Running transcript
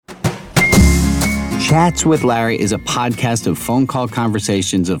Chats with Larry is a podcast of phone call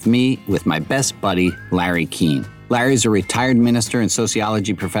conversations of me with my best buddy, Larry Keane. Larry's a retired minister and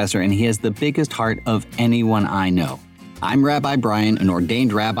sociology professor, and he has the biggest heart of anyone I know. I'm Rabbi Brian, an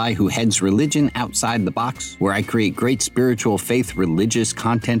ordained rabbi who heads Religion Outside the Box, where I create great spiritual faith religious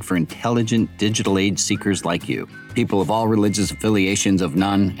content for intelligent digital age seekers like you, people of all religious affiliations of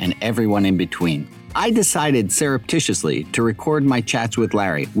none and everyone in between. I decided surreptitiously to record my chats with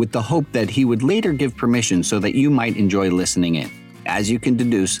Larry with the hope that he would later give permission so that you might enjoy listening in. As you can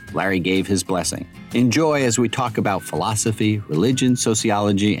deduce, Larry gave his blessing. Enjoy as we talk about philosophy, religion,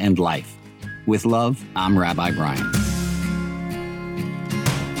 sociology, and life. With love, I'm Rabbi Brian.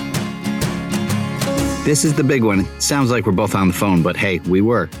 This is the big one. It sounds like we're both on the phone, but hey, we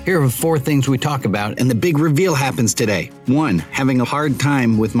were. Here are 4 things we talk about, and the big reveal happens today. 1, having a hard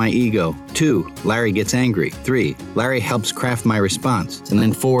time with my ego. 2, Larry gets angry. 3, Larry helps craft my response. And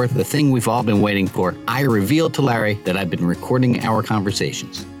then 4, the thing we've all been waiting for. I reveal to Larry that I've been recording our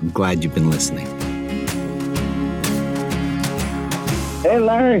conversations. I'm glad you've been listening. Hey,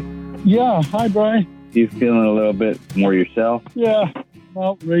 Larry. Yeah, hi, Brian. You feeling a little bit more yourself? Yeah,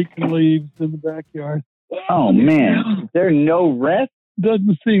 out raking leaves in the backyard. Oh, man. Is there no rest?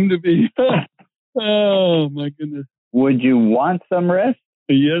 Doesn't seem to be. Oh, my goodness. Would you want some rest?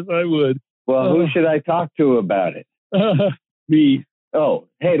 Yes, I would. Well, who should I talk to about it? Me. Oh,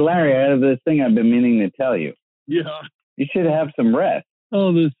 hey, Larry, I have this thing I've been meaning to tell you. Yeah. You should have some rest.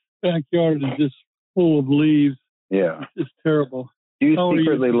 Oh, this backyard is just full of leaves. Yeah. It's just terrible. Do you How are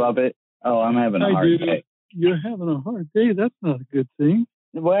secretly you? love it? Oh, I'm having a hard day. You're having a hard day? That's not a good thing.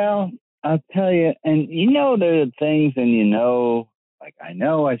 Well, I'll tell you, and there are things, and I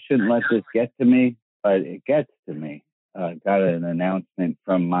know I shouldn't let this get to me, but it gets to me. Got an announcement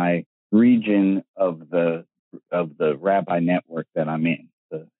from my region of the rabbi network that I'm in,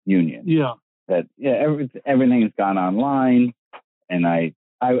 the union. Yeah. That everything's gone online, and I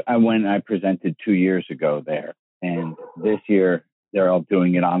went and I presented 2 years ago there, and this year they're all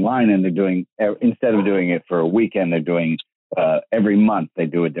doing it online, and they're doing, instead of doing it for a weekend, they're doing every month they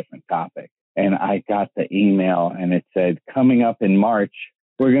do a different topic. And I got the email, and it said, coming up in March,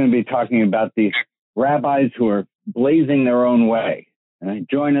 we're going to be talking about these rabbis who are blazing their own way. And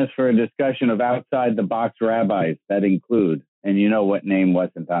join us for a discussion of outside the box rabbis that include, and you know what name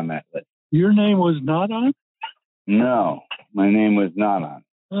wasn't on that list? Your name was not on? No, my name was not on.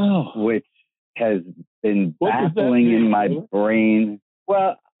 Oh. Which has been baffling in my brain.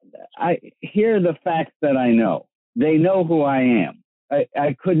 Well, I hear the facts that I know. They know who I am.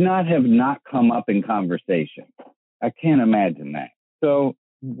 I could not have not come up in conversation. I can't imagine that. So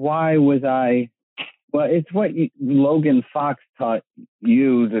why was I? Well, it's what Logan Fox taught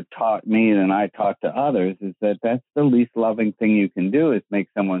you to taught me, and I taught to others, is that's the least loving thing you can do, is make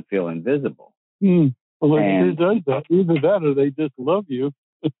someone feel invisible. Well, it does that. Either that or they just love you.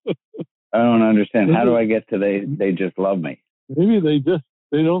 I don't understand. How do I get to they just love me? Maybe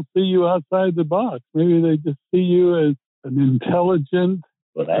they don't see you outside the box. Maybe they just see you as an intelligent,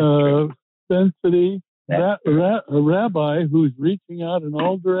 sensitive, a rabbi who's reaching out in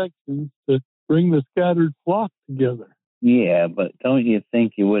all directions to bring the scattered flock together. Yeah, but don't you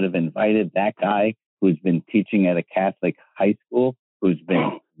think you would have invited that guy who's been teaching at a Catholic high school, who's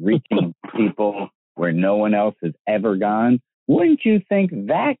been reaching people where no one else has ever gone? Wouldn't you think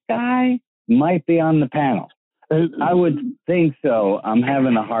that guy might be on the panel? I would think so. I'm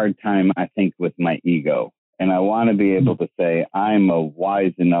having a hard time, I think, with my ego. And I want to be able to say I'm a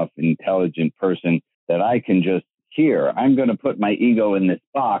wise enough, intelligent person that I can just hear. I'm going to put my ego in this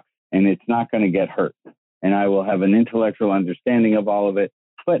box, and it's not going to get hurt. And I will have an intellectual understanding of all of it.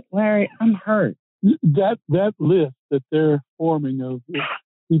 But, Larry, I'm hurt. That list that they're forming of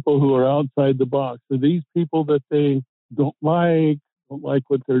people who are outside the box, are these people that they don't like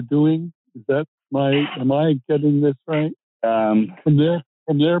what they're doing? Am I getting this right?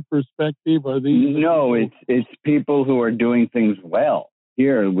 From their perspective, are these? No, it's people who are doing things well.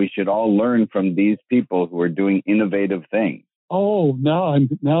 Here, we should all learn from these people who are doing innovative things. Oh, now I'm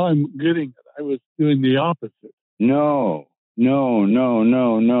getting it. I was doing the opposite. No.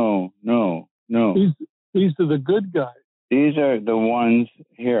 These are the good guys. These are the ones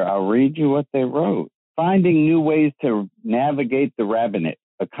here. I'll read you what they wrote. Finding new ways to navigate the rabbinate.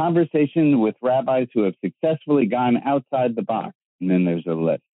 A conversation with rabbis who have successfully gone outside the box. And then there's a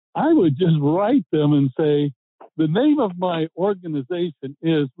list. I would just write them and say, the name of my organization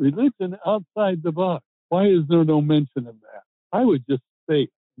is Religion Outside the Box. Why is there no mention of that? I would just say,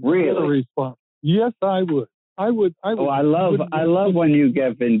 really? Response. Yes, I would. would. Oh, I love when you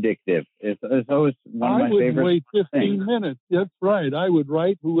get vindictive. It's always one of my favorite. I would wait 15 things. minutes. That's right. I would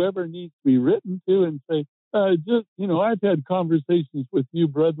write whoever needs to be written to and say, I've had conversations with you,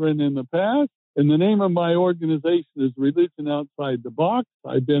 brethren, in the past. And the name of my organization is Religion Outside the Box.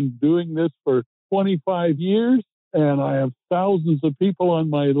 I've been doing this for 25 years, and I have thousands of people on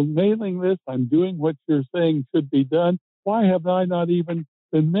my mailing list. I'm doing what you're saying should be done. Why have I not even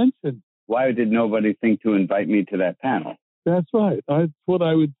been mentioned? Why did nobody think to invite me to that panel? That's right. That's what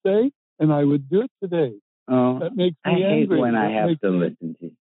I would say, and I would do it today. Oh, that makes me I hate angry. when I have to listen to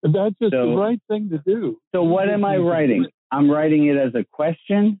you. That's just the right thing to do. So what am I writing? I'm writing it as a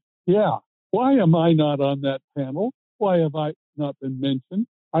question? Yeah. Why am I not on that panel? Why have I not been mentioned?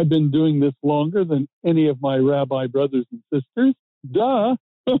 I've been doing this longer than any of my rabbi brothers and sisters. Duh.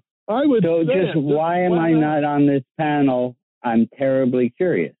 I would So say just why am I not on this panel? I'm terribly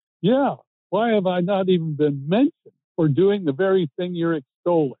curious. Yeah. Why have I not even been mentioned for doing the very thing you're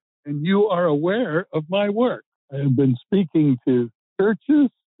extolling? And you are aware of my work. I have been speaking to churches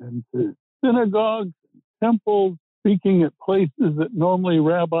and to synagogues and temples, speaking at places that normally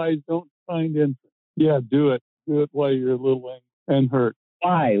rabbis don't find interest. Yeah, do it. Do it while you're a little angry and hurt.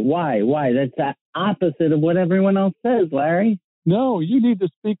 Why? That's the opposite of what everyone else says, Larry. No, you need to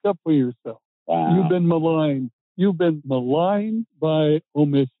speak up for yourself. Wow. You've been maligned. You've been maligned by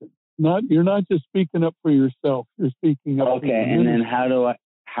omission. You're not just speaking up for yourself. You're speaking up. Okay, and then how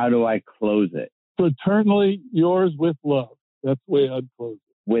do I close it? Fraternally yours with love. That's the way I'd close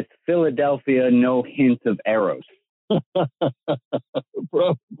it. With Philadelphia, no hint of eros.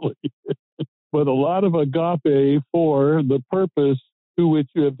 Probably. But a lot of agape for the purpose to which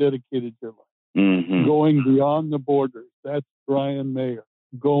you have dedicated your life. Mm-hmm. Going beyond the borders. That's Brian Mayer.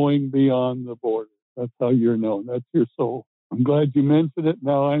 Going beyond the borders. That's how you're known. That's your soul. I'm glad you mentioned it.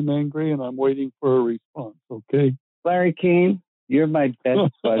 Now I'm angry and I'm waiting for a response. Okay? Larry Keene, you're my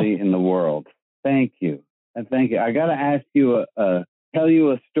best buddy in the world. Thank you. Thank you. I got to ask you tell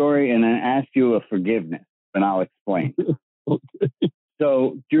you a story and then ask you a forgiveness, and I'll explain. Okay.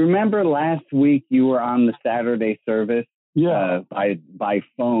 So, do you remember last week you were on the Saturday service? Yeah. By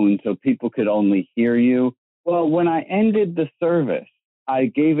phone, so people could only hear you. Well, when I ended the service, I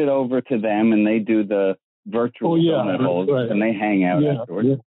gave it over to them, and they do the virtual donut holes, right. And they hang out afterwards.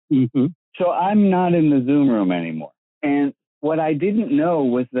 Yeah. Mm-hmm. So I'm not in the Zoom room anymore. And what I didn't know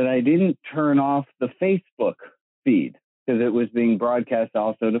was that I didn't turn off the Facebook feed because it was being broadcast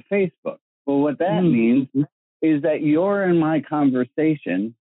also to Facebook. Well, what that means is that you're in my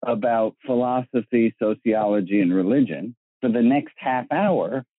conversation about philosophy, sociology, and religion for the next half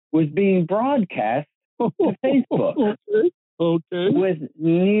hour was being broadcast to Facebook. Okay. With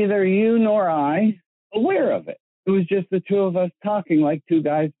neither you nor I aware of it. It was just the two of us talking like two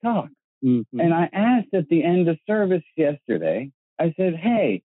guys talk. Mm-hmm. And I asked at the end of service yesterday, I said,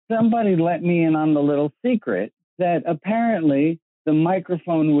 hey, somebody let me in on the little secret that apparently the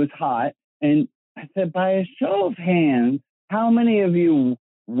microphone was hot. And I said, by a show of hands, how many of you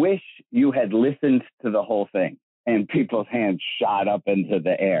wish you had listened to the whole thing? And people's hands shot up into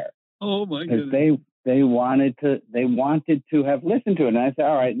the air. Oh my goodness. They wanted to have listened to it. And I said,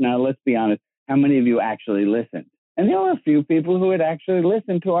 all right, now let's be honest. How many of you actually listened? And there were a few people who had actually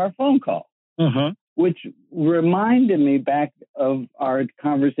listened to our phone call, which reminded me back of our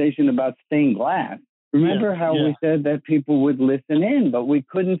conversation about stained glass. Remember how we said that people would listen in, but we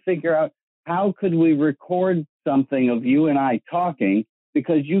couldn't figure out how could we record something of you and I talking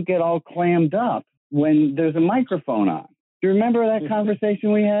because you get all clammed up when there's a microphone on. Do you remember that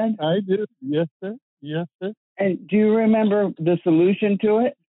conversation we had? I do. Yes, sir. Yes, sir. And do you remember the solution to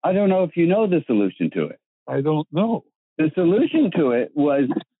it? I don't know if you know the solution to it. I don't know. The solution to it was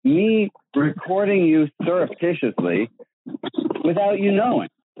me recording you surreptitiously without you knowing.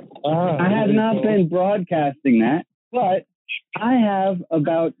 I have not been broadcasting that, but I have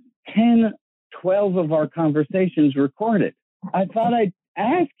about 10, 12 of our conversations recorded. I thought I'd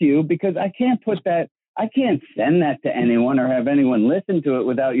ask you because I can't send that to anyone or have anyone listen to it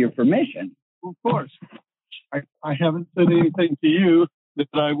without your permission. Of course. I haven't said anything to you that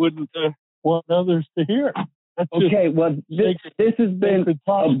I wouldn't want others to hear. Okay, well, this has been,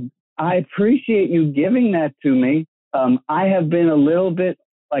 I appreciate you giving that to me. I have been a little bit,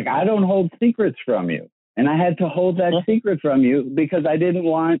 like, I don't hold secrets from you. And I had to hold that secret from you because I didn't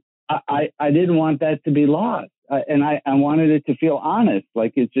want that to be lost. And I wanted it to feel honest,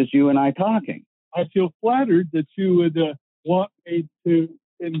 like it's just you and I talking. I feel flattered that you would want me to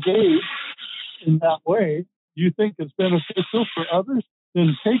engage in that way. You think it's beneficial for others?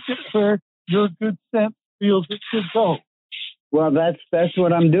 Then take it where your good sense feels it should go. Well, that's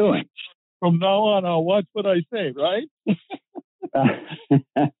what I'm doing. from now on, I'll watch what I say, right?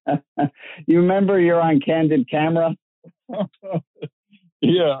 You remember you're on candid camera?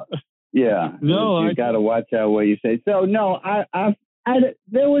 Yeah. Yeah. No, you got to watch out what you say. So no,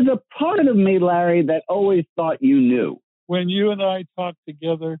 there was a part of me, Larry, that always thought you knew. When you and I talk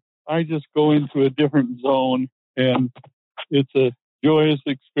together, I just go into a different zone, and it's a joyous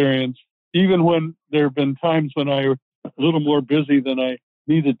experience. Even when there have been times when I was a little more busy than I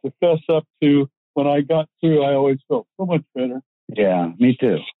needed to fess up to, when I got through, I always felt so much better. Yeah, me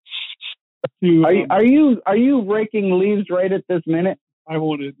too. Are you raking leaves right at this minute? I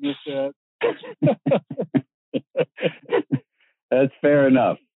won't admit that. That's fair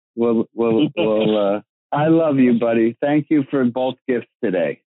enough. We'll I love you, buddy. Thank you for both gifts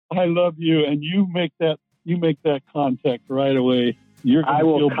today. I love you, and you make that contact right away. I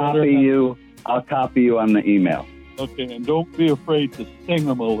will copy you. I'll copy you on the email. Okay, and don't be afraid to sing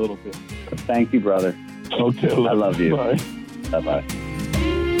them a little bit. Thank you, brother. Okay, I love you. Bye. Bye-bye.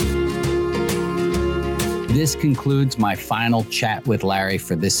 This concludes my final chat with Larry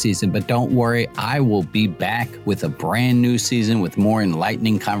for this season, but don't worry, I will be back with a brand new season with more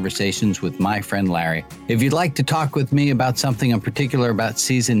enlightening conversations with my friend Larry. If you'd like to talk with me about something in particular about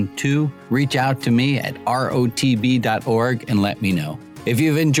season 2, reach out to me at rotb.org and let me know. If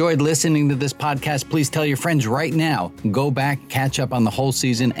you've enjoyed listening to this podcast, please tell your friends right now. Go back, catch up on the whole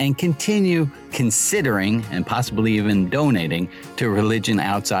season, and continue considering and possibly even donating to Religion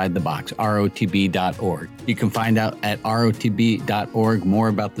Outside the Box, rotb.org. You can find out at rotb.org more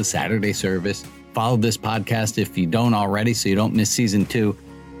about the Saturday service. Follow this podcast if you don't already so you don't miss season 2.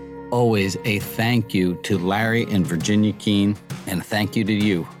 Always a thank you to Larry and Virginia Keene, and a thank you to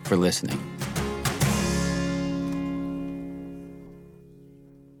you for listening.